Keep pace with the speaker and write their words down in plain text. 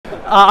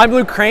I'm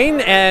Luke Crane,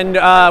 and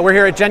we're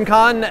here at Gen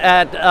Con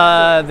at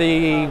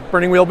the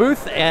Burning Wheel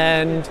booth.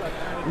 And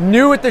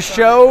new at the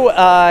show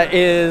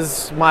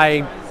is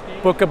my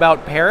book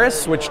about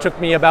Paris, which took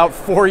me about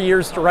 4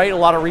 years to write, a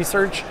lot of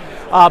research.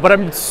 But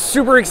I'm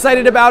super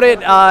excited about it.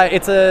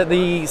 It's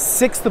the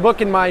sixth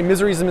book in my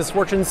Miseries and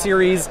Misfortunes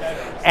series,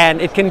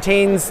 and it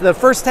contains the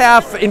first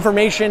half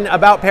information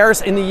about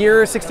Paris in the year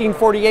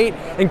 1648,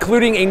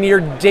 including a near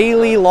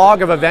daily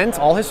log of events,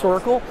 all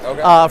historical,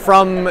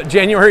 from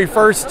January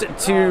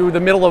 1st to the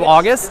middle of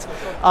August.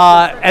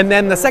 And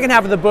then the second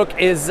half of the book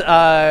is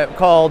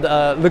called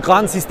Le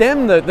Grand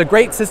Système, the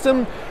Great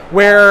System,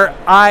 where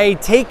I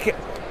take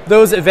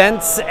those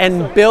events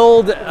and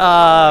build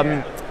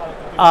a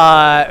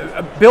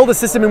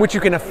system in which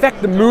you can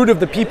affect the mood of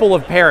the people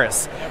of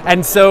Paris.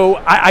 And so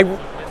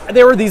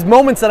there were these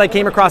moments that I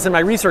came across in my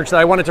research that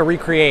I wanted to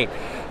recreate.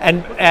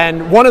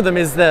 And one of them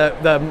is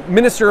the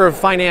Minister of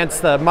Finance,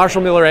 the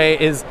Marshal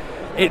Milleret,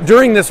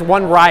 during this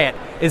one riot,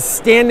 is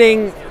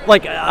standing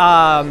like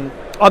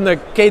on the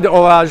Quai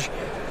d'Orange,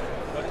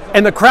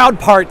 and the crowd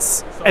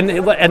parts, and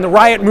the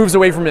riot moves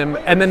away from him.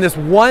 And then this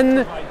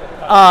one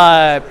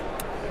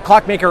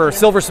clockmaker or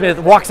silversmith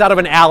walks out of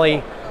an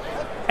alley,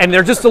 and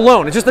they're just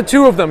alone. It's just the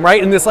two of them,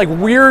 right? In this like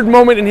weird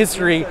moment in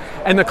history,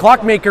 and the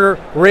clockmaker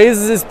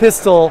raises his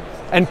pistol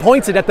and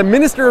points it at the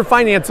Minister of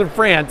Finance of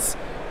France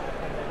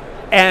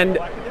and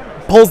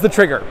pulls the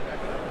trigger.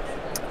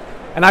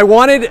 And I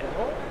wanted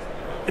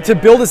to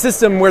build a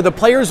system where the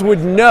players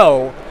would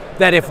know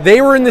that if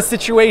they were in this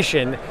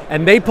situation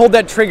and they pulled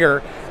that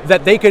trigger,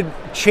 that they could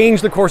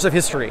change the course of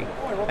history.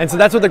 And so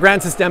that's what the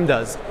Grand Système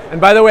does. And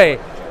by the way,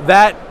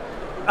 that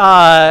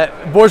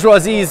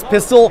bourgeoisie's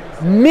pistol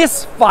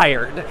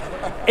misfired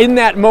in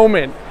that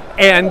moment,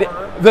 and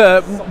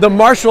the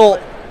marshal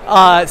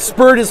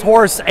spurred his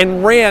horse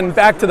and ran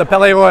back to the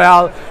Palais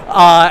Royal,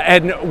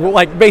 and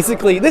like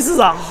basically, this is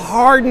a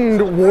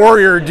hardened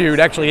warrior dude.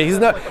 Actually,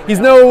 he's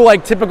no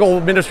like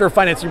typical Minister of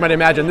Finance you might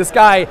imagine. This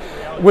guy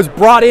was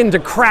brought in to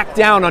crack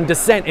down on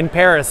dissent in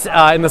Paris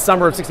in the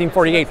summer of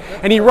 1648,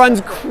 and he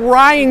runs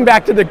crying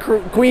back to the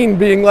Queen,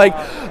 being like,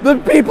 "The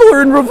people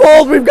are in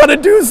revolt. We've got to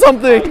do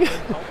something."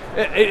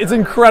 It's an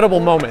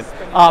incredible moment.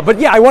 But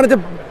yeah,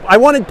 I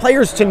wanted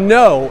players to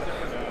know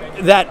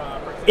that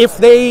if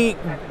they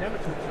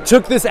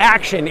took this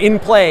action in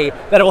play,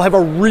 that it will have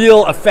a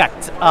real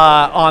effect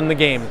on the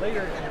game.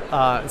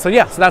 So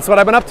that's what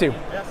I've been up to.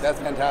 That's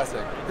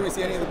fantastic. Can we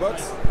see any of the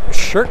books?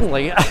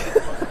 Certainly. There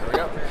we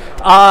go.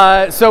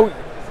 So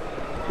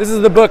this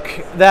is the book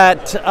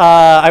that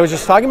I was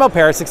just talking about,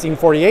 Paris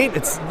 1648.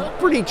 It's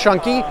pretty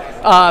chunky,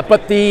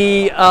 but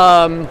the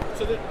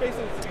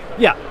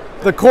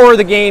core of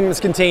the game is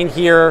contained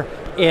here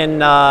in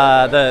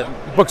the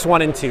books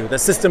 1 and 2, the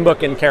system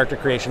book and character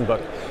creation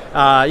book.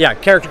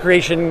 Character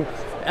creation,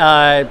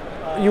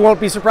 you won't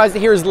be surprised to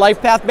hear, is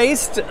life path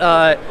based,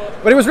 but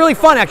it was really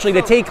fun actually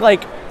to take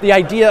like the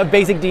idea of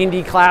basic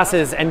D&D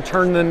classes and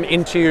turn them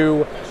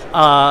into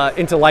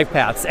life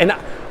paths. And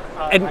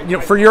you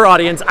know, for your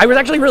audience, I was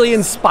actually really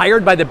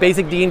inspired by the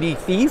basic D&D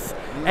thief,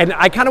 and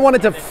I kind of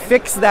wanted to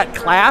fix that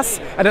class.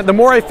 And the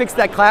more I fixed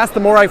that class,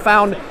 the more I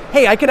found,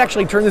 hey, I could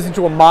actually turn this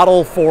into a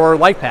model for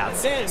life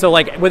paths. So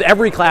like with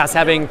every class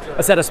having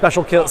a set of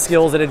special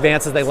skills that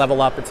advance as they level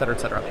up, et cetera,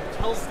 et cetera.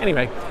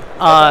 Anyway,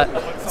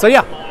 so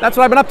yeah, that's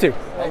what I've been up to.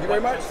 Thank you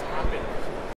very much.